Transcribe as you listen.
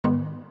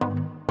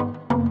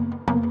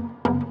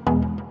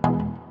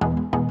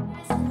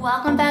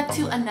Welcome back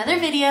to another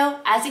video.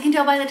 As you can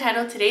tell by the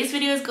title, today's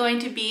video is going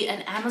to be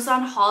an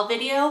Amazon haul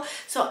video.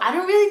 So I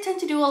don't really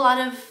tend to do a lot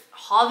of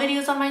haul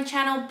videos on my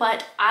channel,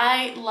 but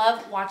I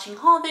love watching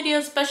haul videos,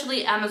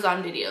 especially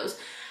Amazon videos.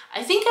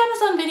 I think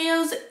Amazon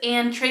videos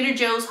and Trader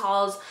Joe's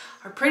hauls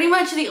are pretty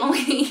much the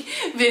only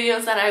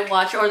videos that I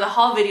watch, or the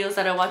haul videos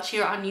that I watch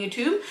here on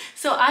YouTube.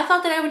 So I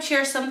thought that I would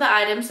share some of the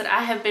items that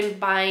I have been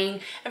buying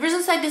ever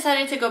since I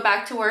decided to go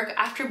back to work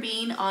after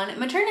being on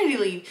maternity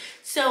leave.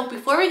 So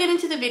before we get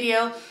into the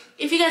video,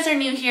 if you guys are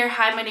new here,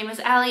 hi, my name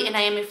is Allie and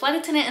I am a flight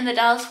attendant in the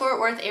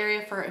Dallas-Fort Worth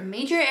area for a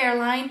major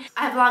airline.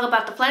 I vlog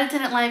about the flight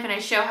attendant life and I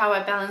show how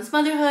I balance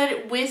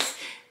motherhood with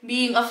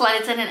being a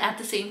flight attendant at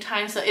the same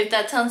time. So if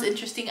that sounds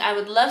interesting, I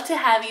would love to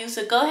have you.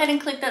 So go ahead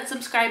and click that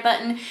subscribe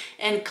button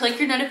and click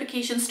your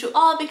notifications to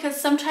all, because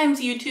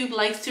sometimes YouTube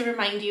likes to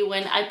remind you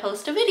when I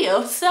post a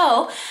video.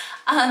 So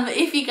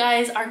if you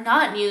guys are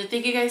not new,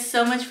 thank you guys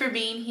so much for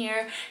being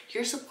here.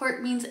 Your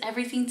support means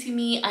everything to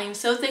me. I am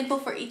so thankful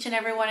for each and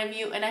every one of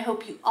you, and I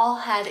hope you all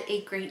had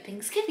a great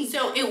Thanksgiving.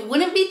 So it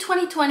wouldn't be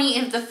 2020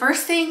 if the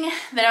first thing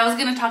that I was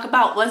going to talk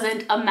about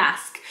wasn't a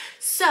mask.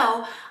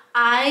 So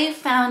I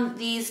found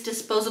these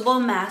disposable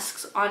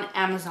masks on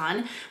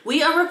Amazon.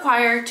 We are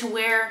required to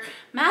wear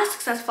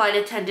masks as flight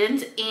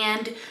attendants,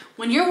 and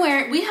when you're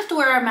wearing, we have to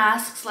wear our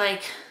masks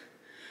like,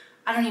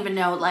 I don't even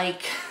know,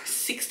 like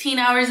 16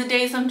 hours a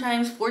day,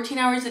 sometimes 14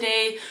 hours a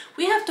day.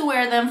 We have to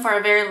wear them for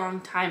a very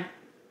long time,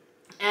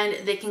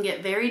 and they can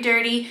get very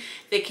dirty.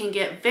 They can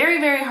get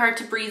very, very hard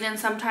to breathe in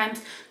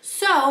sometimes.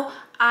 So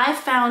I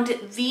found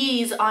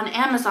these on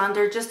Amazon.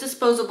 They're just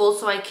disposable,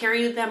 so I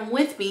carry them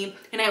with me,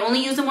 and I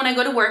only use them when I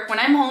go to work. When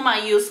I'm home, I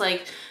use,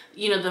 like,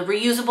 you know, the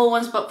reusable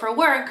ones, but for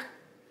work,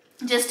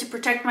 just to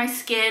protect my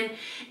skin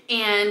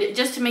and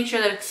just to make sure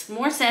that it's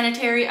more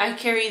sanitary, I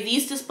carry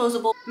these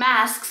disposable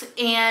masks.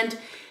 And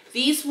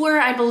these were,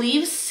 I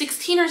believe,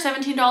 $16 or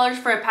 $17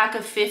 for a pack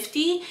of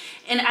 50.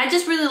 And I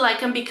just really like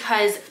them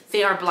because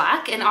they are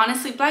black. And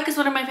honestly, black is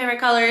one of my favorite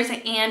colors,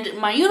 and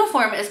my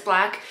uniform is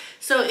black.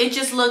 So it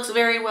just looks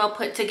very well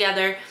put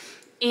together.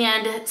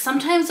 And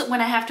sometimes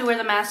when I have to wear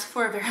the mask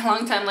for a very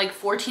long time, like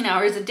 14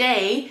 hours a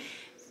day,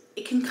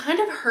 it can kind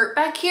of hurt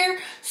back here.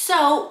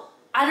 So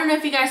I don't know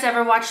if you guys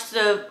ever watched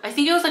I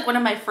think it was like one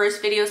of my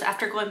first videos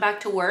after going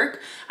back to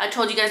work. I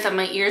told you guys that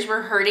my ears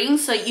were hurting.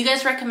 So you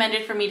guys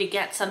recommended for me to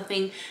get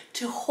something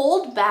to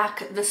hold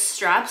back the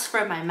straps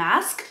for my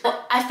mask.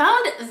 Well, I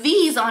found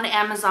these on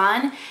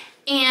Amazon,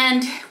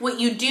 and what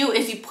you do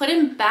is you put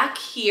them back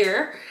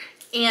here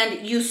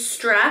and you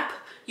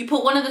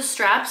put one of the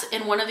straps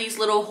in one of these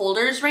little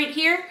holders right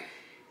here.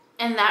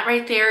 And that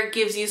right there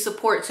gives you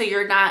support, so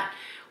you're not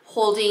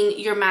holding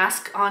your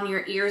mask on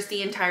your ears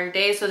the entire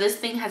day. So this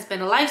thing has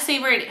been a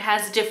lifesaver, and it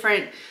has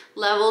different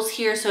levels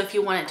here. So if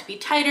you want it to be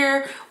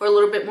tighter or a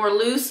little bit more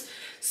loose,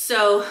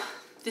 so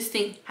this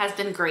thing has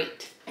been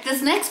great.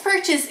 This next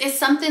purchase is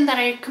something that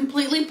I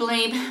completely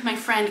blame my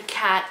friend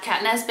Kat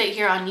Nesbitt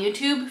here on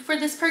YouTube for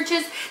this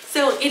purchase.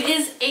 So it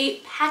is a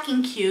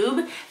packing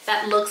cube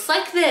that looks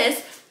like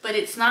this, but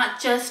it's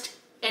not just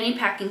any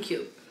packing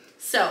cube.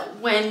 So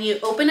when you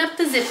open up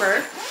the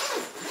zipper,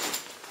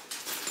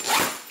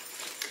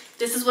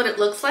 this is what it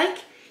looks like,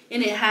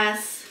 and it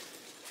has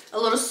a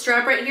little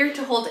strap right here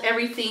to hold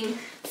everything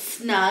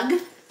snug.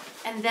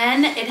 And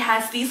then it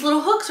has these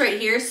little hooks right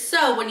here,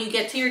 so when you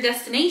get to your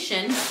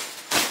destination,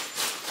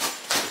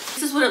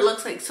 this is what it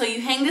looks like. So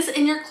you hang this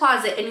in your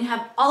closet and you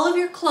have all of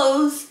your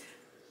clothes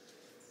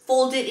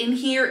folded in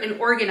here and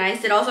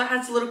organized. It also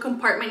has a little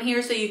compartment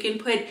here so you can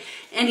put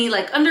any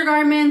like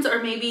undergarments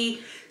or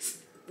maybe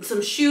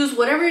some shoes,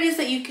 whatever it is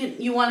that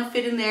you want to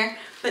fit in there.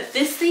 But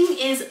this thing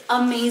is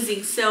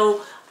amazing.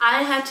 So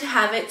I had to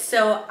have it,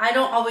 so I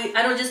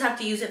don't just have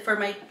to use it for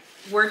my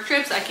work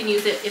trips. I can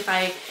use it if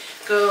I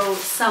go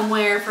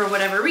somewhere for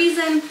whatever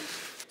reason.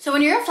 So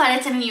when you're a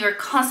flight attendant, you are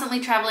constantly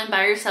traveling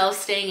by yourself,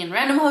 staying in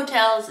random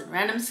hotels and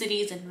random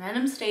cities and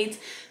random states,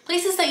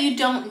 places that you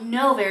don't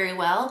know very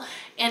well.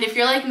 And if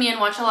you're like me and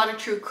watch a lot of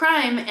true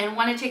crime and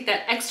want to take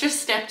that extra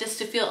step just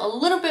to feel a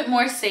little bit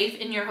more safe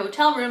in your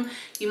hotel room,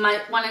 you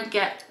might want to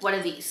get one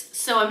of these.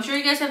 So I'm sure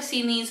you guys have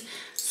seen these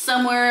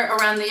somewhere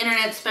around the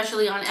internet,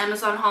 especially on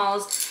Amazon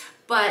hauls,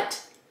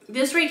 but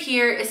this right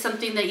here is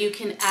something that you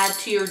can add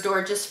to your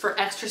door just for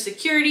extra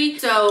security.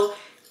 So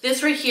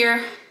this right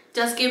here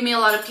does give me a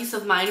lot of peace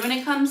of mind when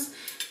it comes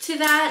to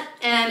that.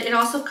 And it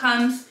also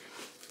comes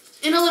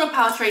in a little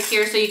pouch right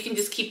here, so you can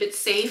just keep it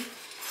safe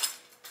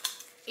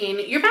in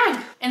your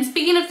bag. And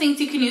speaking of things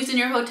you can use in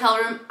your hotel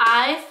room,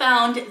 I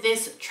found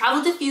this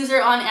travel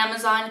diffuser on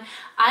Amazon.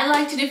 I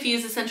like to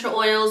diffuse essential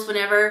oils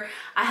whenever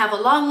I have a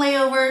long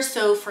layover,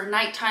 so for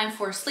nighttime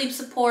for sleep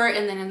support,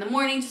 and then in the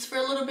morning just for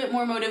a little bit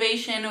more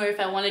motivation, or if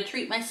I want to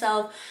treat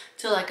myself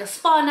to like a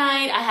spa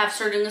night. I have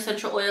certain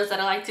essential oils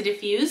that I like to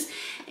diffuse,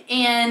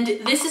 and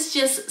this is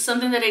just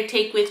something that I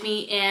take with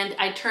me and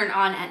I turn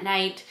on at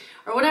night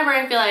or whenever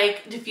I feel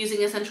like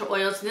diffusing essential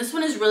oils. And this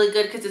one is really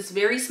good because it's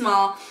very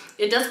small.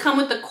 It does come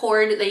with a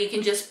cord that you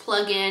can just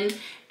plug in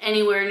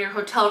anywhere in your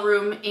hotel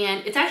room,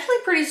 and it's actually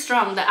pretty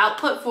strong. The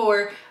output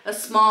for a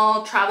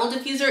small travel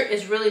diffuser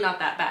is really not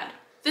that bad.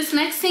 This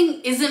next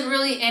thing isn't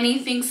really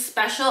anything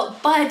special,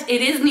 but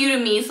it is new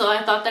to me, so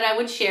I thought that I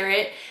would share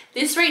it.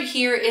 This right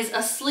here is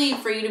a sleeve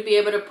for you to be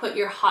able to put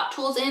your hot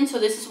tools in. So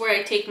this is where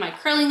I take my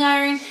curling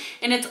iron,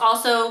 and it's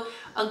also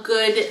a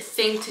good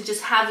thing to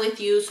just have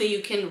with you so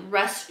you can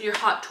rest your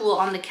hot tool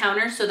on the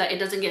counter so that it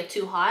doesn't get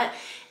too hot.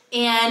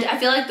 And I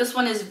feel like this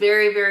one is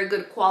very, very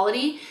good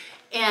quality.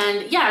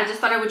 And yeah, I just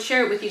thought I would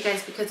share it with you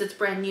guys because it's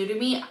brand new to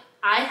me.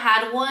 I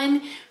had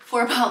one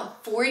for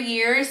about 4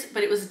 years,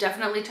 but it was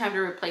definitely time to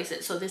replace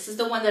it. So this is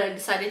the one that I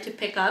decided to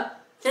pick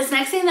up. This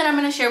next thing that I'm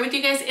going to share with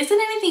you guys isn't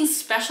anything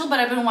special, but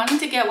I've been wanting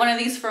to get one of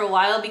these for a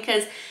while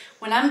because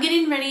when I'm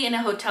getting ready in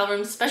a hotel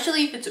room,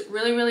 especially if it's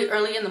really, really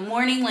early in the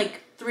morning,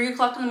 like 3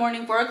 o'clock in the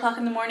morning, 4 o'clock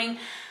in the morning,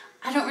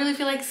 I don't really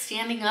feel like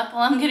standing up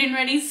while I'm getting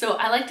ready. So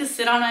I like to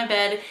sit on my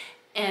bed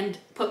and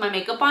put my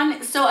makeup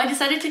on. So I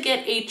decided to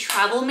get a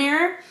travel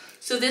mirror.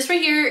 So this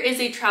right here is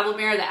a travel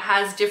mirror that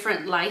has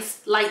different light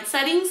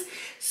settings.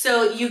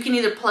 So you can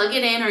either plug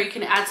it in or you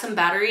can add some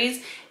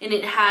batteries, and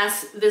it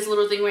has this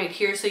little thing right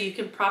here so you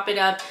can prop it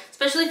up,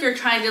 especially if you're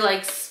trying to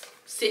like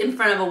sit in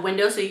front of a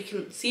window so you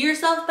can see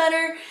yourself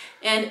better.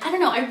 And I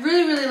don't know, I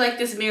really, really like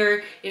this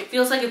mirror. It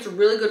feels like it's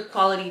really good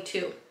quality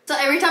too. So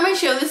every time I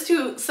show this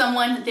to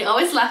someone, they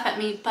always laugh at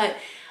me, but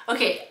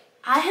okay,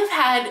 I have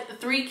had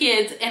 3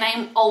 kids and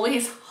I'm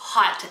always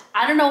hot.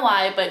 I don't know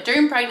why, but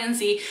during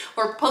pregnancy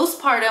or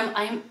postpartum,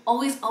 I'm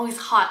always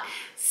hot.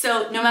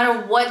 So no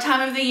matter what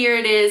time of the year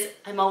it is,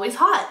 I'm always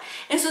hot.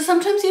 And so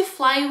sometimes you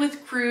fly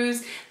with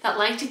crews that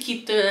like to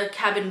keep the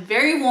cabin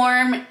very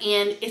warm,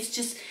 and it's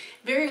just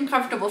very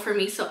uncomfortable for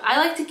me. So I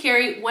like to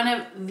carry one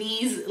of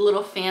these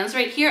little fans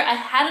right here. I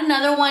had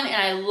another one and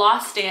I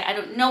lost it. I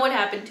don't know what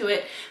happened to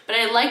it, but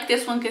I like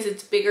this one because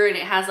it's bigger and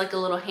it has like a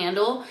little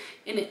handle,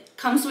 and it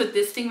comes with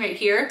this thing right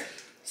here.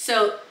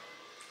 So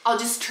I'll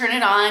just turn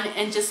it on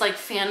and just like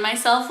fan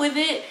myself with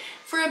it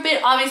for a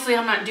bit. Obviously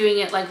I'm not doing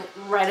it like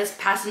right as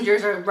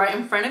passengers are right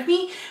in front of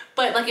me,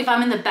 but like if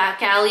I'm in the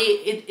back alley,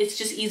 it's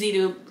just easy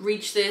to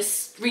reach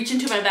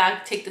into my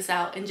bag, take this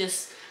out, and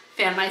just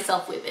fan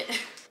myself with it.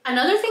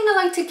 Another thing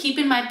I like to keep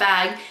in my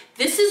bag,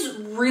 this is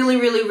really,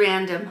 really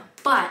random,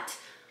 but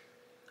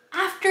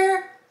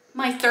after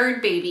my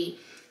 3rd baby,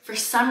 for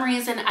some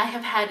reason I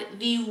have had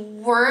the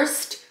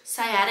worst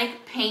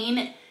sciatic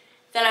pain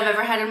that I've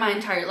ever had in my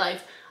entire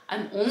life.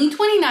 I'm only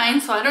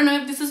 29, so I don't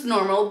know if this is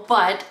normal,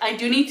 but I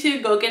do need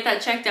to go get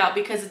that checked out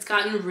because it's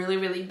gotten really,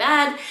 really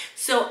bad.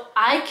 So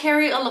I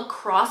carry a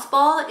lacrosse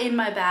ball in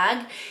my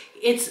bag.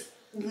 It's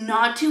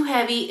not too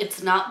heavy,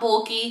 it's not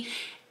bulky.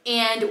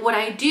 And what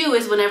I do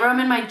is whenever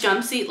I'm in my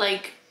jump seat,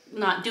 like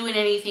not doing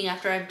anything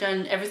after I've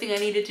done everything I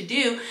needed to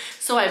do,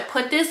 so I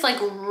put this like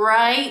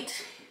right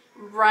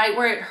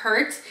where it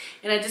hurts,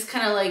 and I just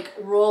kind of like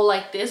roll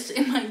like this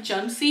in my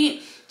jump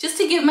seat, just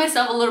to give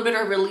myself a little bit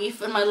of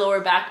relief in my lower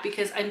back,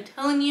 because I'm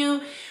telling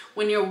you,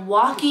 when you're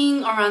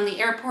walking around the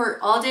airport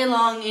all day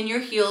long in your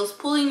heels,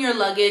 pulling your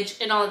luggage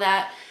and all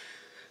that,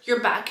 your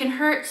back can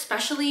hurt,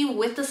 especially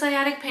with the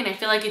sciatic pain. I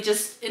feel like it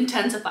just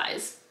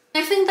intensifies.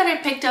 Next thing that I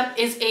picked up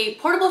is a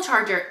portable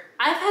charger.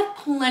 I've had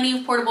plenty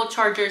of portable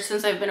chargers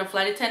since I've been a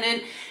flight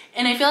attendant,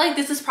 and I feel like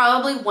this is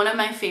probably one of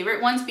my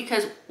favorite ones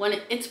because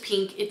when it's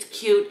pink, it's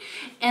cute,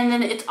 and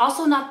then it's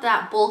also not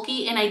that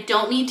bulky, and I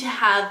don't need to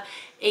have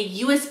a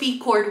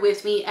USB cord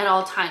with me at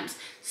all times.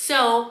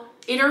 So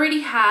it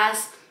already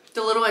has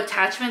the little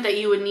attachment that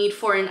you would need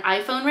for an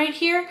iPhone right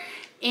here.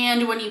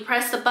 And when you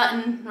press the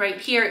button right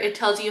here, it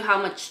tells you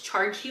how much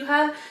charge you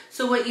have.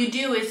 So what you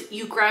do is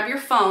you grab your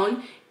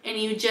phone and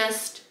you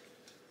just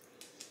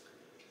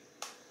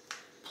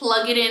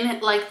plug it in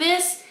like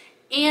this,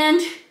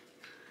 and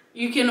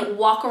you can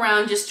walk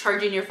around just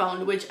charging your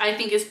phone, which I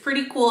think is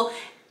pretty cool.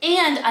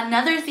 And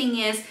another thing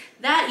is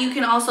that you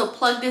can also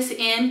plug this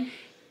in,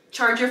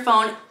 charge your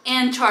phone,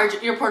 and charge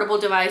your portable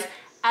device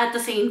at the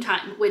same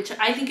time, which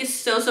I think is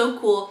so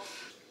cool.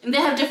 And they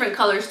have different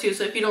colors too,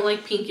 so if you don't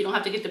like pink, you don't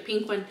have to get the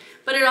pink one.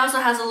 But it also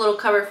has a little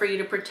cover for you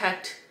to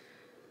protect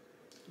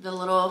the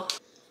little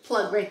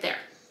plug right there.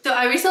 So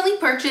I recently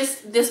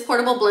purchased this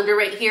portable blender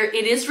right here.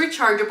 It is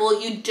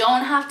rechargeable. You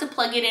don't have to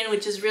plug it in,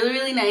 which is really,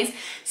 really nice.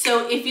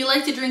 So if you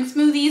like to drink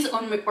smoothies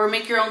or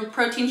make your own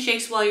protein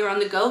shakes while you're on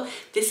the go,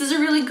 this is a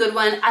really good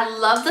one. I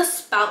love the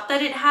spout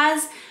that it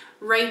has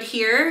right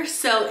here.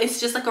 So it's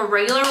just like a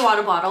regular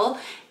water bottle.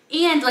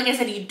 And like I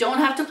said, you don't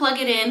have to plug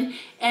it in.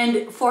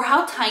 And for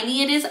how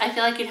tiny it is, I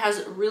feel like it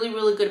has really,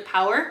 really good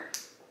power.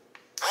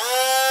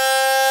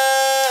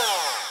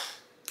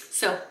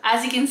 So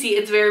as you can see,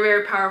 it's very,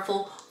 very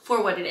powerful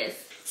for what it is.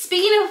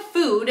 Speaking of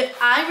food,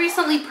 I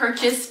recently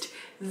purchased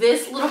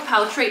this little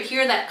pouch right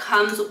here that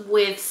comes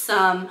with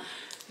some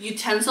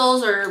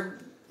utensils or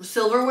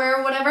silverware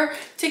or whatever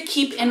to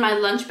keep in my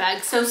lunch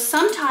bag. So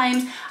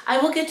sometimes I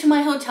will get to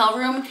my hotel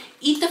room,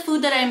 eat the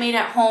food that I made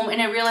at home,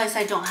 and I realize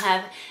I don't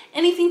have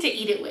anything to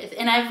eat it with.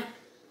 And I've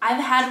I've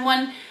had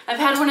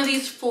one of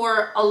these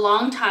for a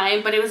long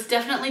time, but it was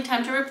definitely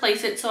time to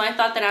replace it. So I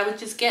thought that I would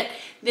just get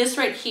this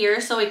right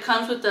here. So it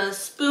comes with a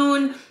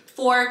spoon,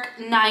 fork,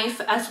 knife,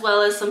 as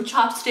well as some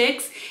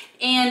chopsticks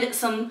and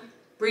some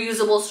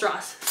reusable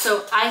straws.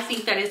 So I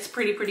think that it's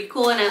pretty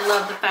cool, and I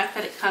love the fact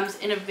that it comes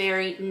in a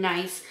very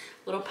nice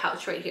little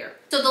pouch right here.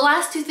 So the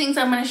last two things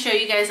I'm going to show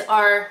you guys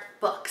are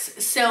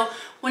books. So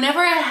whenever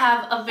I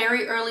have a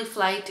very early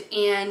flight,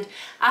 and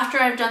after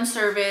I've done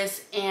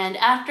service, and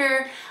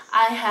after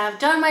I have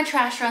done my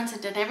trash runs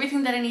and done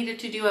everything that I needed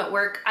to do at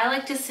work, I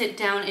like to sit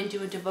down and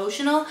do a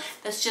devotional.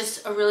 That's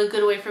just a really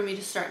good way for me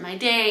to start my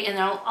day, and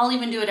I'll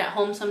even do it at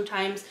home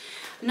sometimes.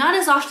 Not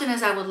as often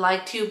as I would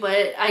like to,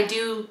 but I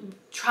do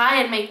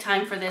try and make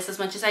time for this as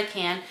much as I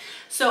can.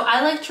 So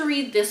I like to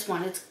read this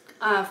one. It's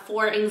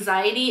for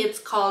anxiety. It's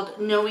called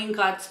Knowing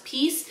God's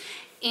Peace.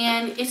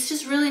 And it's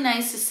just really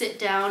nice to sit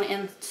down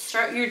and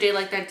start your day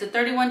like that. It's a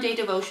 31-day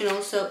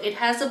devotional. So it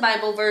has a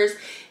Bible verse.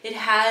 It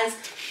has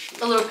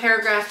a little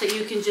paragraph that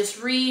you can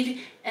just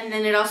read. And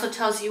then it also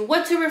tells you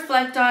what to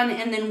reflect on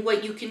and then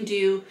what you can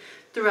do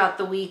throughout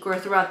the week or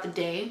throughout the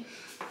day.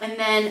 And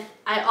then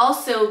I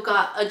also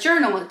got a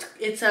journal.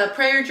 It's a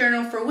prayer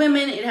journal for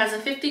women. It has a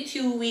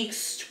 52-week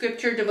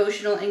scripture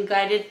devotional and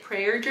guided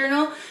prayer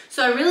journal.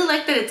 So I really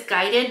like that it's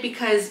guided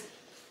because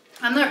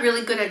I'm not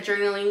really good at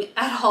journaling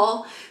at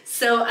all.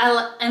 So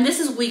and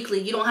this is weekly.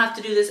 You don't have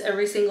to do this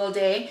every single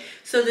day.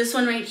 So this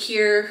one right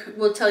here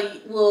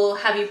will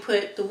have you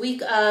put the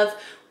week of,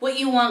 what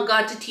you want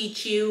God to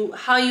teach you,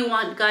 how you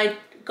want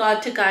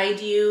God to guide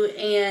you,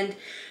 and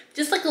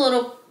just like a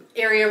little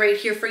area right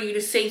here for you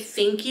to say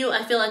thank you.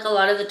 I feel like a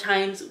lot of the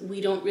times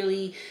we don't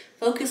really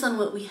focus on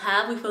what we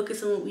have. We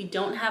focus on what we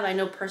don't have. I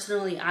know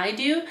personally I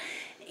do.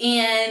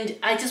 And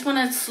I just want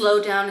to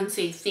slow down and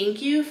say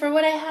thank you for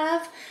what I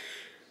have.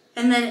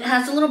 And then it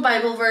has a little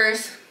Bible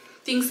verse,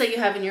 things that you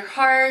have in your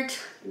heart,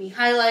 any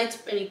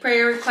highlights, any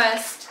prayer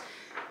requests.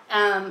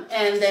 And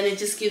then it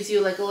just gives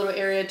you like a little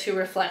area to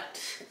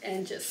reflect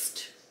and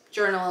just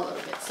journal a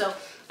little bit. So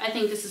I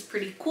think this is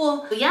pretty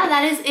cool. But yeah,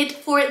 that is it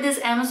for this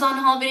Amazon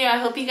haul video. I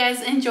hope you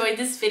guys enjoyed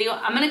this video.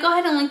 I'm gonna go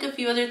ahead and link a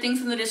few other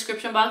things in the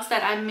description box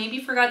that I maybe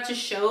forgot to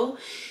show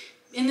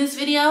in this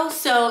video.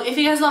 So if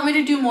you guys want me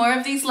to do more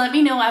of these, let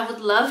me know. I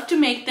would love to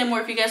make them.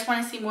 Or if you guys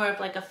want to see more of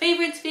like a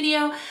favorites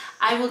video,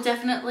 I will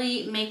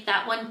definitely make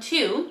that one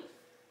too.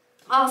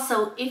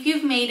 Also, if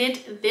you've made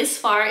it this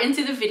far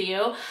into the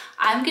video,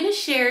 I'm gonna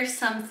share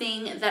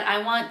something that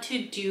I want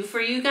to do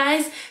for you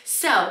guys.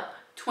 So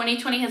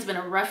 2020 has been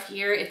a rough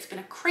year. It's been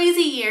a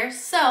crazy year.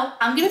 So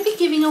I'm gonna be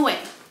giving away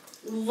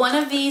one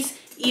of these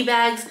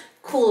eBags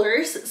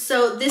coolers.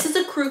 So this is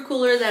a crew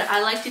cooler that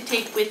I like to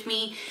take with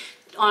me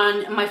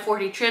on my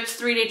 40 trips,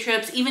 3-day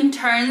trips, even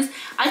turns.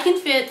 I can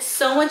fit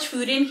so much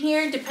food in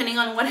here depending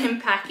on what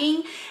I'm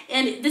packing.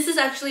 And this is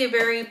actually a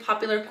very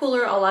popular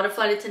cooler. A lot of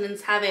flight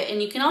attendants have it.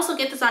 And you can also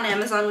get this on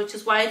Amazon, which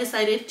is why I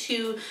decided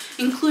to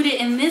include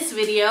it in this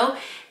video.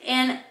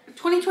 And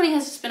 2020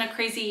 has just been a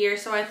crazy year,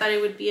 so I thought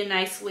it would be a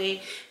nice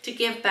way to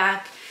give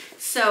back.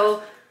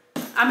 So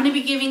I'm going to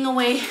be giving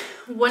away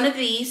one of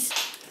these.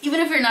 Even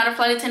if you're not a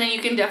flight attendant,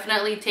 you can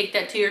definitely take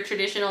that to your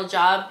traditional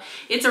job.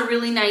 It's a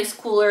really nice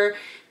cooler.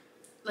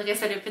 Like I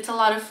said, it fits a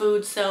lot of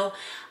food, so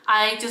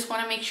I just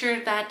want to make sure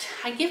that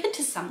I give it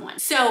to someone.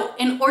 So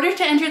in order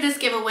to enter this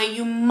giveaway,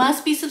 you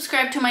must be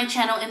subscribed to my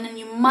channel, and then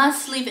you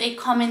must leave a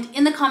comment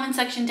in the comment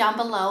section down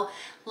below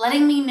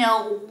letting me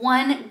know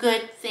one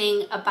good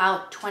thing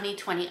about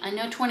 2020. I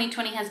know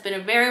 2020 has been a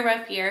very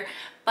rough year,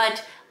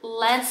 but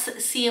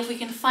let's see if we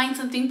can find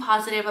something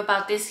positive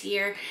about this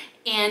year.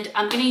 And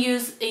I'm going to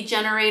use a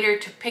generator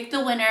to pick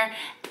the winner,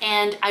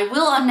 and I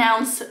will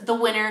announce the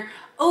winner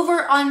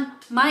over on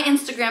my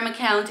Instagram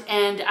account,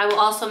 and I will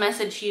also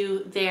message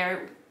you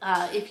there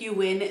if you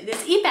win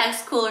this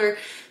eBags cooler.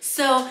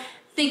 So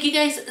thank you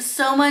guys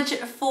so much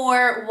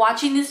for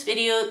watching this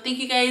video. Thank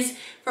you guys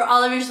for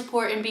all of your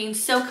support and being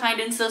so kind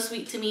and so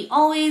sweet to me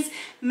always.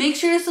 Make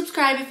sure to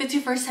subscribe if it's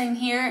your first time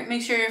here.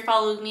 Make sure you're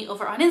following me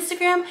over on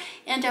Instagram,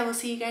 and I will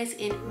see you guys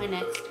in my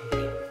next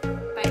video.